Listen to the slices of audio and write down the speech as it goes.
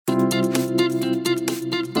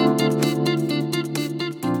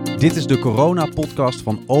Dit is de corona-podcast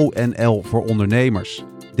van ONL voor ondernemers.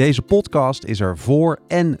 Deze podcast is er voor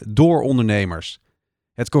en door ondernemers.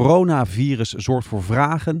 Het coronavirus zorgt voor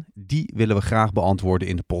vragen, die willen we graag beantwoorden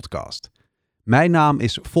in de podcast. Mijn naam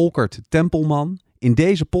is Volkert Tempelman. In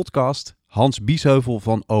deze podcast Hans Biesheuvel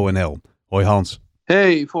van ONL. Hoi Hans.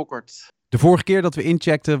 Hey Volkert. De vorige keer dat we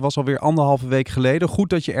incheckten was alweer 1,5 week geleden. Goed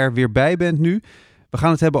dat je er weer bij bent nu. We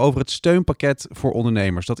gaan het hebben over het steunpakket voor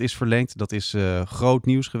ondernemers. Dat is verlengd, dat is groot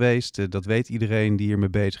nieuws geweest. Dat weet iedereen die hiermee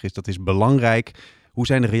bezig is. Dat is belangrijk. Hoe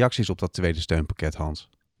zijn de reacties op dat tweede steunpakket, Hans?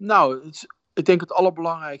 Nou, ik denk het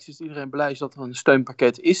allerbelangrijkste is dat iedereen blij is dat er een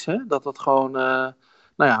steunpakket is. Hè? Dat dat gewoon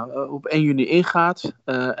op 1 juni ingaat.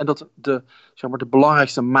 En dat de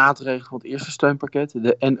belangrijkste maatregelen van het eerste steunpakket,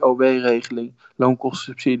 de NOW-regeling,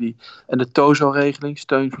 loonkostensubsidie en de TOZO-regeling,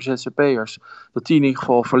 steun voor ZZP'ers, dat die in ieder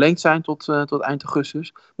geval verlengd zijn tot eind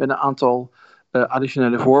augustus met een aantal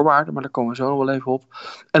additionele voorwaarden, maar daar komen we zo nog wel even op.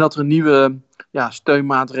 En dat er een nieuwe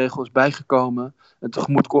steunmaatregel is bijgekomen, een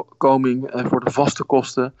tegemoetkoming voor de vaste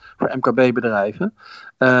kosten voor MKB-bedrijven.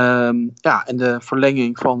 En de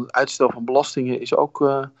verlenging van het uitstel van belastingen is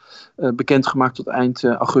ook bekendgemaakt tot eind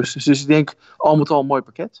augustus. Dus ik denk al met al een mooi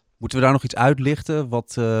pakket. Moeten we daar nog iets uitlichten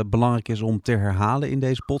wat belangrijk is om te herhalen in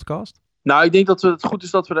deze podcast? Nou, ik denk dat het goed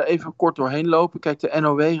is dat we er even kort doorheen lopen. Kijk, de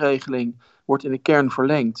NOW-regeling wordt in de kern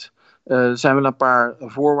verlengd. Er zijn wel een paar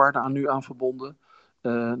voorwaarden nu aan verbonden.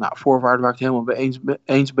 Voorwaarden waar ik het helemaal mee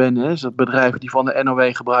eens ben, is dat bedrijven die van de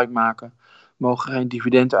NOW gebruik maken, mogen geen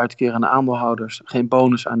dividend uitkeren aan aandeelhouders, geen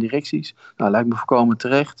bonus aan directies. Nou, lijkt me volkomen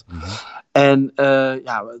terecht. Mm-hmm. En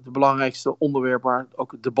het belangrijkste onderwerp waar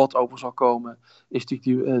ook het debat over zal komen, is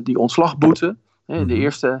natuurlijk die ontslagboete. In de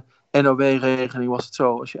eerste NOW-regeling was het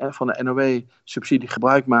zo, als je van de NOW-subsidie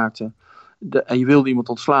gebruik maakte en je wilde iemand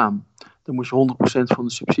ontslaan, dan moest je 100% van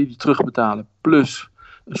de subsidie terugbetalen, plus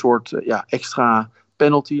een soort extra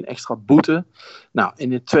penalty, een extra boete. Nou,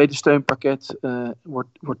 in het tweede steunpakket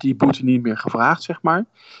wordt die boete niet meer gevraagd, zeg maar.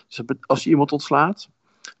 Dus als je iemand ontslaat,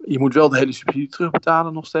 je moet wel de hele subsidie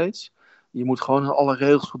terugbetalen nog steeds. Je moet gewoon aan alle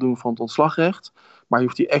regels voldoen van het ontslagrecht. Maar je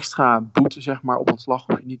hoeft die extra boete, zeg maar, op ontslag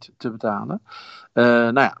hoef je niet te betalen.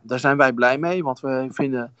 Daar zijn wij blij mee, want we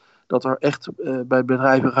vinden dat er echt bij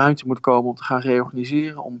bedrijven ruimte moet komen om te gaan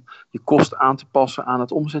reorganiseren, om je kosten aan te passen aan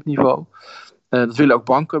het omzetniveau. Dat willen ook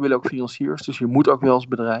banken, willen ook financiers, dus je moet ook wel als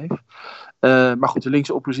bedrijf. Maar goed, de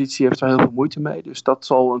linkse oppositie heeft er heel veel moeite mee, dus dat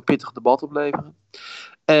zal een pittig debat opleveren.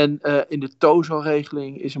 En in de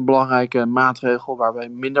TOZO-regeling is een belangrijke maatregel waar wij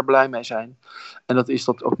minder blij mee zijn. En dat is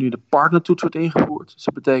dat ook nu de partnertoets wordt ingevoerd. Dus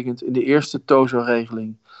dat betekent in de eerste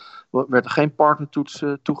TOZO-regeling werd er geen partnertoets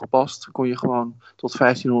toegepast. Kon je gewoon tot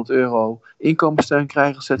 €1.500 inkomenssteun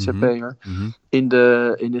krijgen als ZZP'er. Mm-hmm. In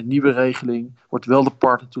de nieuwe regeling wordt wel de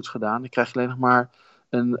partnertoets gedaan. Dan krijg je alleen nog maar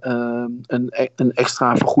een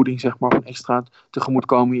extra vergoeding, zeg maar, een extra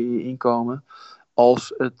tegemoetkoming in je inkomen,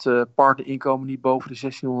 als het partnerinkomen niet boven de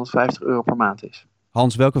 €1.650 per maand is.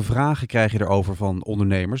 Hans, welke vragen krijg je erover van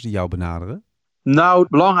ondernemers die jou benaderen? Nou, de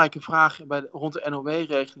belangrijke vraag rond de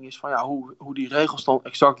NOW-regeling is van hoe die regels dan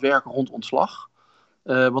exact werken rond ontslag.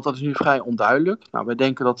 Want dat is nu vrij onduidelijk. Nou, wij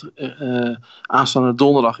denken dat aanstaande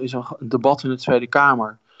donderdag is een debat in de Tweede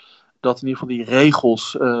Kamer, dat in ieder geval die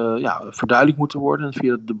regels verduidelijkt moeten worden. En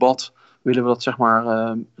via het debat willen we dat, zeg maar,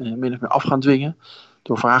 min of meer af gaan dwingen,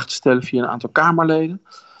 door vragen te stellen via een aantal Kamerleden.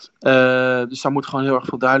 Dus daar moet gewoon heel erg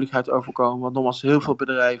veel duidelijkheid over komen. Want nogmaals, heel veel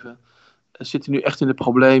bedrijven zitten nu echt in de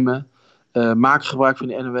problemen, maken gebruik van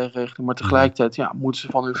de NOW-regeling, maar tegelijkertijd moeten ze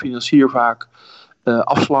van hun financier vaak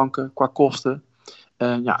afslanken qua kosten.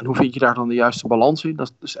 En hoe vind je daar dan de juiste balans in?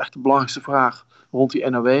 Dat is echt de belangrijkste vraag rond die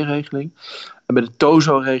NOW-regeling. En bij de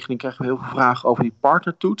TOZO-regeling krijgen we heel veel vragen over die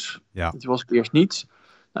partnertoets. Ja. Die was ik eerst niet.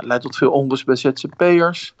 Dat leidt tot veel onrust bij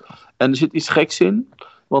ZZP'ers. En er zit iets geks in.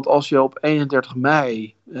 Want als je op 31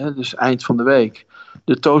 mei, dus eind van de week,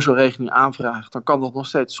 de TOZO-regeling aanvraagt, dan kan dat nog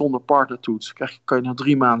steeds zonder partnertoets. Kan je nog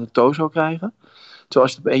 3 maanden TOZO krijgen. Terwijl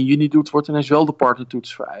als je het op 1 juni doet, wordt ineens wel de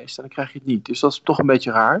partnertoets vereist. En dan krijg je het niet. Dus dat is toch een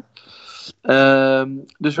beetje raar.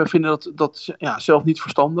 Dus wij vinden dat zelf niet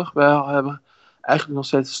verstandig. Wij hebben eigenlijk nog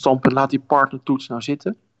steeds het standpunt, laat die partnertoets nou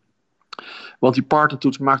zitten. Want die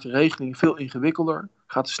partnertoets maakt de regeling veel ingewikkelder.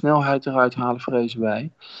 Gaat de snelheid eruit halen, vrezen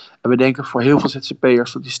wij. En we denken voor heel veel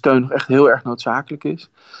ZZP'ers dat die steun nog echt heel erg noodzakelijk is.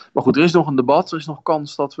 Maar goed, er is nog een debat. Er is nog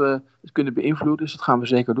kans dat we het kunnen beïnvloeden. Dus dat gaan we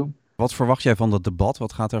zeker doen. Wat verwacht jij van dat debat?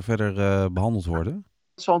 Wat gaat daar verder behandeld worden?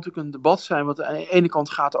 Het zal natuurlijk een debat zijn wat aan de ene kant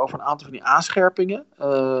gaat over een aantal van die aanscherpingen.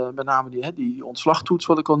 Met name die ontslagtoets,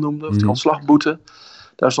 wat ik al noemde, of die ontslagboete.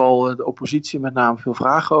 Daar zal de oppositie met name veel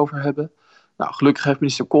vragen over hebben. Nou, gelukkig heeft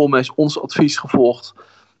minister Koolmees ons advies gevolgd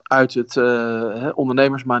uit het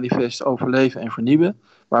ondernemersmanifest Overleven en Vernieuwen,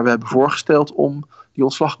 waar we hebben voorgesteld om die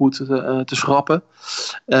ontslagboete te schrappen.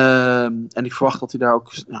 En ik verwacht dat hij daar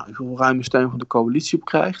ook ruime steun van de coalitie op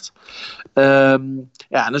krijgt. En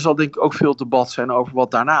er zal denk ik ook veel debat zijn over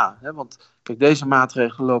wat daarna. Hè? Want kijk, deze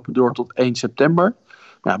maatregelen lopen door tot 1 september.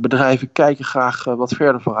 Bedrijven kijken graag wat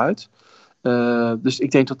verder vooruit. Dus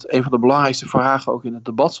ik denk dat een van de belangrijkste vragen ook in het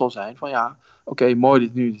debat zal zijn van oké,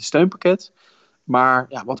 mooi dit steunpakket. Maar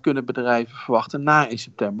wat kunnen bedrijven verwachten na 1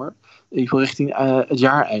 september? In ieder geval richting het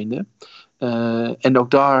jaareinde. En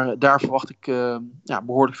ook daar verwacht ik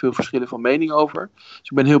behoorlijk veel verschillen van mening over. Dus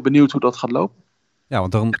ik ben heel benieuwd hoe dat gaat lopen. Ja,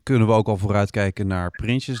 want dan kunnen we ook al vooruitkijken naar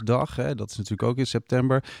Prinsjesdag. Hè? Dat is natuurlijk ook in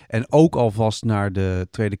september. En ook alvast naar de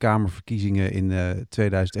Tweede Kamerverkiezingen in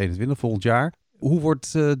 2021, volgend jaar. Hoe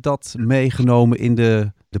wordt dat meegenomen in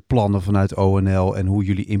de plannen vanuit ONL en hoe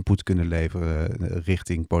jullie input kunnen leveren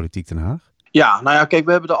richting Politiek Den Haag? Ja, kijk,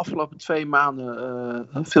 we hebben de afgelopen 2 maanden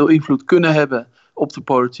veel invloed kunnen hebben op de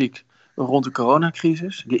politiek rond de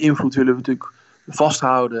coronacrisis. Die invloed willen we natuurlijk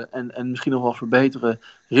vasthouden en misschien nog wel verbeteren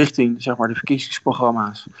richting zeg maar, de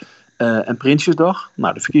verkiezingsprogramma's en Prinsjesdag.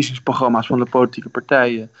 Nou, de verkiezingsprogramma's van de politieke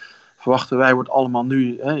partijen verwachten wij wordt allemaal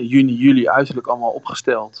nu juni, juli uiterlijk allemaal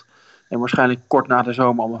opgesteld. En waarschijnlijk kort na de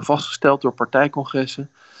zomer allemaal vastgesteld door partijcongressen.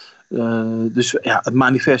 Dus het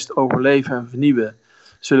manifest Overleven en Vernieuwen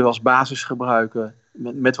zullen we als basis gebruiken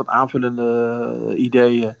met wat aanvullende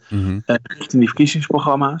ideeën richting die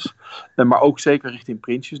verkiezingsprogramma's. Maar ook zeker richting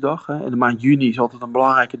Prinsjesdag. En de maand juni is altijd een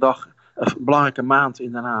belangrijke maand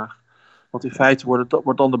in Den Haag. Want in feite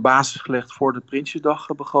wordt dan de basis gelegd voor de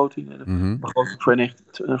Prinsjesdagbegroting. De begroting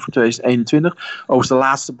voor 2021. Overigens de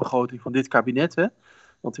laatste begroting van dit kabinet. Hè?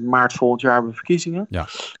 Want in maart volgend jaar hebben we verkiezingen. Ja.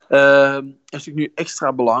 Dat is natuurlijk nu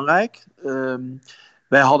extra belangrijk.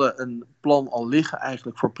 Wij hadden een plan al liggen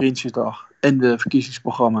eigenlijk voor Prinsjesdag en de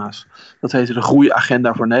verkiezingsprogramma's. Dat heette de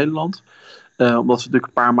Groeiagenda voor Nederland. Omdat we natuurlijk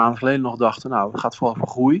een paar maanden geleden nog dachten, het gaat vooral over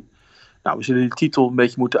groei. Nou, we zullen die titel een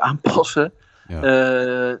beetje moeten aanpassen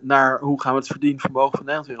naar hoe gaan we het verdiend vermogen van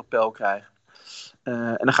Nederland weer op peil krijgen.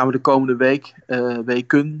 En dan gaan we de komende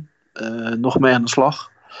weken nog mee aan de slag.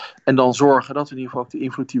 En dan zorgen dat we in ieder geval ook de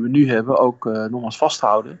invloed die we nu hebben ook nogmaals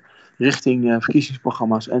vasthouden. Richting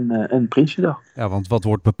verkiezingsprogramma's en Prinsjesdag. Ja, want wat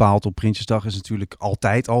wordt bepaald op Prinsjesdag is natuurlijk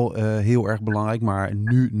altijd al heel erg belangrijk. Maar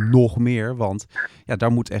nu nog meer. Want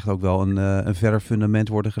daar moet echt ook wel een verder fundament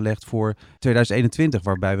worden gelegd voor 2021.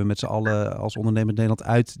 Waarbij we met z'n allen als ondernemend Nederland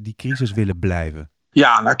uit die crisis willen blijven.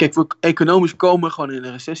 Ja, kijk, economisch komen we gewoon in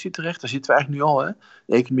een recessie terecht. Daar zitten we eigenlijk nu al. Hè?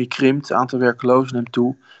 De economie krimpt, het aantal werklozen neemt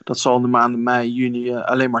toe. Dat zal in de maanden mei, juni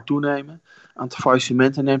alleen maar toenemen. Het aantal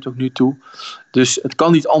faillissementen neemt ook nu toe. Dus het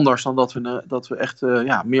kan niet anders dan dat we echt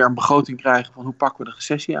meer een begroting krijgen van hoe pakken we de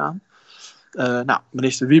recessie aan.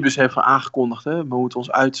 Minister Wiebes heeft al aangekondigd, we moeten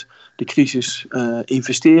ons uit de crisis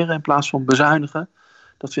investeren in plaats van bezuinigen.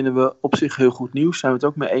 Dat vinden we op zich heel goed nieuws, zijn we het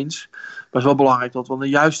ook mee eens. Maar het is wel belangrijk dat we de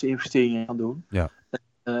juiste investeringen gaan doen. Ja.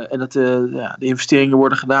 En dat de investeringen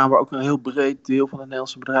worden gedaan waar ook een heel breed deel van het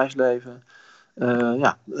Nederlandse bedrijfsleven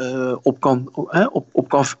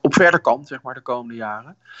op verder kan, zeg maar, de komende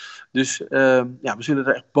jaren. Dus we zullen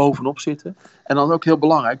er echt bovenop zitten. En dan ook heel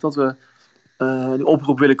belangrijk dat we, die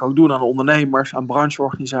oproep wil ik ook doen aan de ondernemers, aan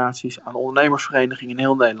brancheorganisaties, aan de ondernemersverenigingen in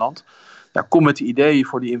heel Nederland. Kom met de ideeën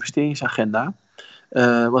voor die investeringsagenda.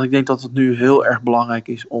 Want ik denk dat het nu heel erg belangrijk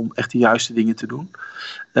is om echt de juiste dingen te doen.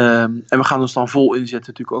 En we gaan ons dan vol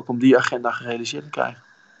inzetten natuurlijk ook om die agenda gerealiseerd te krijgen.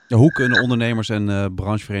 Ja, hoe kunnen ondernemers en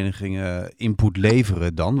brancheverenigingen input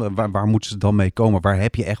leveren dan? Waar moeten ze dan mee komen? Waar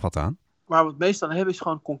heb je echt wat aan? Waar we het meest aan hebben is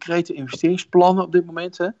gewoon concrete investeringsplannen op dit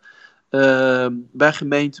moment. Hè. Bij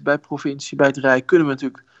gemeente, bij provincie, bij het Rijk kunnen we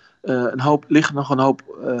natuurlijk liggen nog een hoop,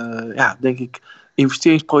 denk ik,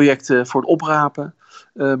 investeringsprojecten voor het oprapen.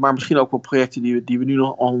 Maar misschien ook wel projecten die we nu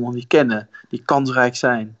nog allemaal niet kennen, die kansrijk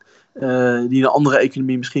zijn. Die in een andere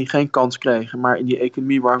economie misschien geen kans kregen, maar in die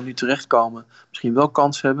economie waar we nu terechtkomen misschien wel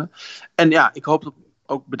kans hebben. En ik hoop dat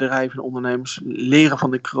ook bedrijven en ondernemers leren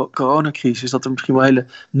van de coronacrisis, dat er misschien wel hele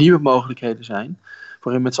nieuwe mogelijkheden zijn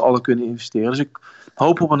waarin we met z'n allen kunnen investeren. Dus ik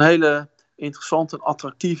hoop op een hele interessante,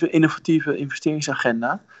 attractieve, innovatieve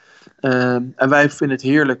investeringsagenda. En wij vinden het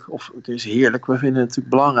heerlijk, we vinden het natuurlijk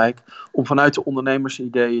belangrijk om vanuit de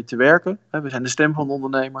ondernemersideeën te werken. We zijn de stem van de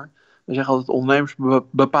ondernemer. We zeggen altijd, ondernemers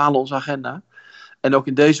bepalen onze agenda. En ook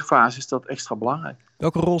in deze fase is dat extra belangrijk.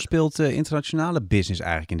 Welke rol speelt internationale business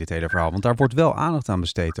eigenlijk in dit hele verhaal? Want daar wordt wel aandacht aan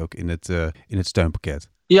besteed ook in het steunpakket.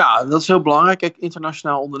 Ja, dat is heel belangrijk. Kijk,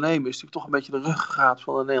 internationaal ondernemen is natuurlijk toch een beetje de ruggengraat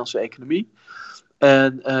van de Nederlandse economie.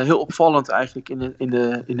 En heel opvallend eigenlijk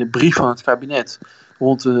in de brief van het kabinet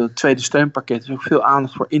rond het tweede steunpakket is ook veel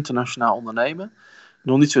aandacht voor internationaal ondernemen.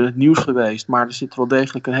 nog niet zo in het nieuws geweest, maar er zit wel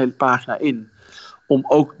degelijk een hele pagina in. Om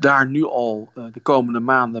ook daar nu al de komende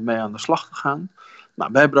maanden mee aan de slag te gaan.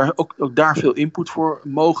 Nou, we hebben daar ook daar veel input voor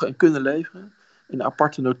mogen en kunnen leveren. In een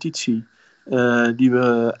aparte notitie die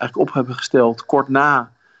we eigenlijk op hebben gesteld kort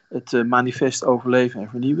na het manifest Overleven en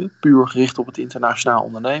Vernieuwen. Puur gericht op het internationaal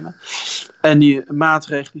ondernemen. En die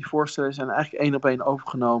maatregelen, die voorstellen zijn eigenlijk 1 op 1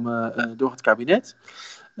 overgenomen door het kabinet.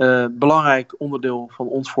 Belangrijk onderdeel van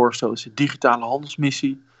ons voorstel is de digitale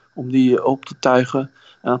handelsmissie. Om die op te tuigen en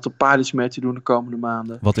een aantal pilots mee te doen de komende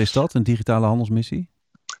maanden. Wat is dat, een digitale handelsmissie?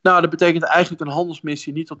 Nou, dat betekent eigenlijk een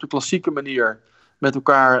handelsmissie niet op de klassieke manier met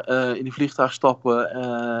elkaar in een vliegtuig stappen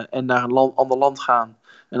en naar een ander land gaan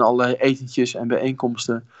en allerlei etentjes en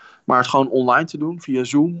bijeenkomsten. Maar het gewoon online te doen via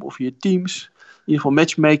Zoom of via Teams. In ieder geval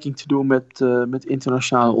matchmaking te doen met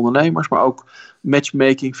internationale ondernemers. Maar ook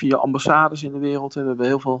matchmaking via ambassades in de wereld. We hebben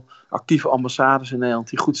heel veel actieve ambassades in Nederland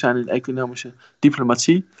die goed zijn in economische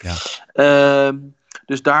diplomatie. Ja.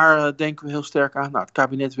 Dus daar denken we heel sterk aan. Nou, het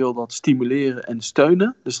kabinet wil dat stimuleren en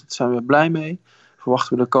steunen. Dus daar zijn we blij mee.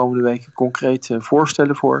 Verwachten we de komende weken concrete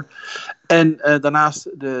voorstellen voor. En daarnaast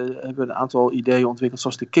hebben we een aantal ideeën ontwikkeld,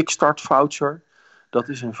 zoals de Kickstart voucher. Dat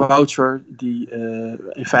is een voucher die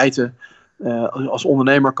in feite als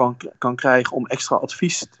ondernemer kan krijgen om extra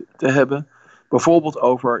advies te hebben. Bijvoorbeeld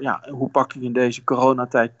over hoe pak ik in deze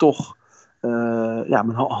coronatijd toch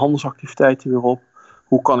mijn handelsactiviteiten weer op.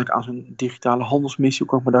 Hoe kan ik aan zo'n digitale handelsmissie, hoe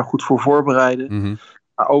kan ik me daar goed voor voorbereiden? Mm-hmm.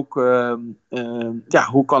 Maar ook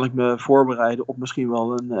hoe kan ik me voorbereiden op misschien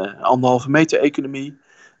wel een 1,5 meter economie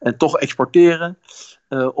en toch exporteren?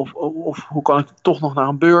 Of hoe kan ik toch nog naar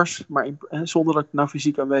een beurs, maar zonder dat ik nou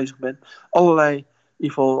fysiek aanwezig ben? Allerlei in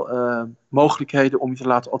ieder geval mogelijkheden om je te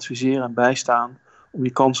laten adviseren en bijstaan. Om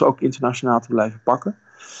je kansen ook internationaal te blijven pakken.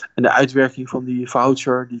 En de uitwerking van die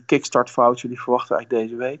voucher, die Kickstart voucher, die verwachten we eigenlijk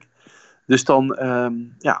deze week. Dus dan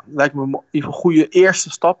lijkt me in ieder geval goede eerste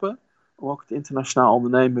stappen om ook het internationaal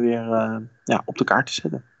ondernemen weer op de kaart te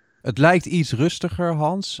zetten. Het lijkt iets rustiger,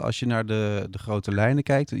 Hans, als je naar de grote lijnen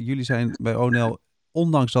kijkt. Jullie zijn bij ONL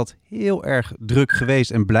ondanks dat heel erg druk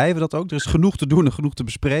geweest en blijven dat ook. Er is genoeg te doen en genoeg te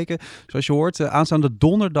bespreken. Zoals je hoort, aanstaande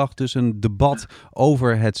donderdag dus een debat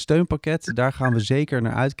over het steunpakket. Daar gaan we zeker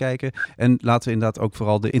naar uitkijken. En laten we inderdaad ook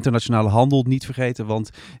vooral de internationale handel niet vergeten, want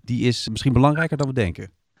die is misschien belangrijker dan we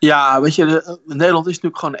denken. Ja, weet je, Nederland is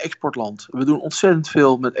natuurlijk gewoon een exportland. We doen ontzettend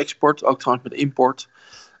veel met export, ook trouwens met import.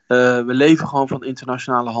 We leven gewoon van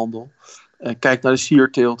internationale handel. Kijk naar de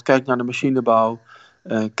sierteelt, kijk naar de machinebouw.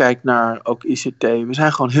 Kijk naar ook ICT. We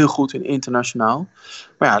zijn gewoon heel goed in internationaal.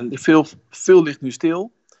 Maar ja, veel ligt nu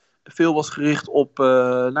stil. Veel was gericht op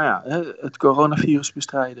het coronavirus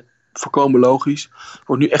bestrijden. Volkomen logisch. Het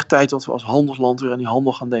wordt nu echt tijd dat we als handelsland weer aan die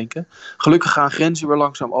handel gaan denken. Gelukkig gaan grenzen weer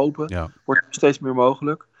langzaam open. Ja. Wordt steeds meer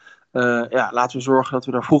mogelijk. Laten we zorgen dat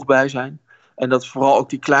we daar vroeg bij zijn. En dat vooral ook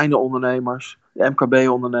die kleine ondernemers, de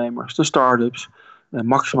MKB-ondernemers, de start-ups,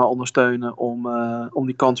 maximaal ondersteunen om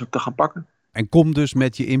die kans ook te gaan pakken. En kom dus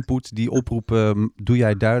met je input, die oproep doe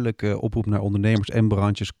jij duidelijk, oproep naar ondernemers en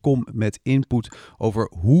branches. Kom met input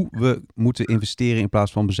over hoe we moeten investeren in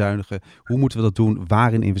plaats van bezuinigen. Hoe moeten we dat doen?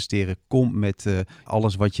 Waarin investeren? Kom met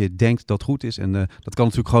alles wat je denkt dat goed is. En dat kan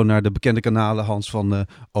natuurlijk gewoon naar de bekende kanalen, Hans, van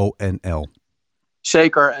ONL.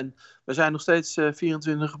 Zeker. En we zijn nog steeds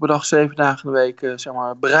 24 per dag, 7 dagen in de week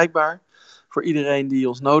bereikbaar. Voor iedereen die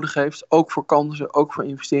ons nodig heeft. Ook voor kansen, ook voor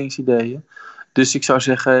investeringsideeën. Dus ik zou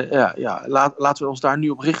zeggen, laten we ons daar nu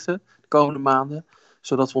op richten de komende maanden.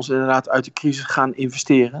 Zodat we ons inderdaad uit de crisis gaan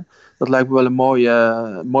investeren. Dat lijkt me wel een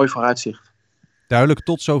mooi vooruitzicht. Duidelijk,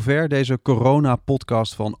 tot zover deze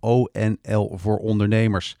corona-podcast van ONL voor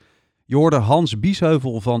ondernemers. Je hoorde Hans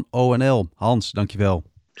Biesheuvel van ONL. Hans, dankjewel.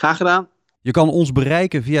 Graag gedaan. Je kan ons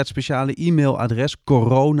bereiken via het speciale e-mailadres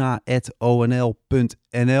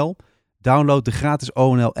corona@onl.nl. Download de gratis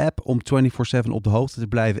ONL-app om 24/7 op de hoogte te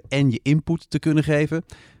blijven en je input te kunnen geven.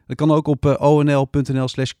 Dat kan ook op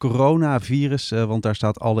onl.nl/coronavirus, want daar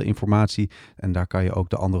staat alle informatie en daar kan je ook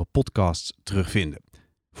de andere podcasts terugvinden.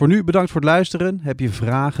 Voor nu bedankt voor het luisteren. Heb je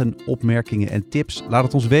vragen, opmerkingen en tips? Laat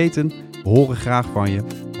het ons weten. We horen graag van je,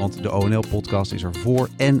 want de ONL-podcast is er voor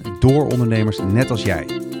en door ondernemers net als jij.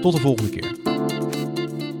 Tot de volgende keer.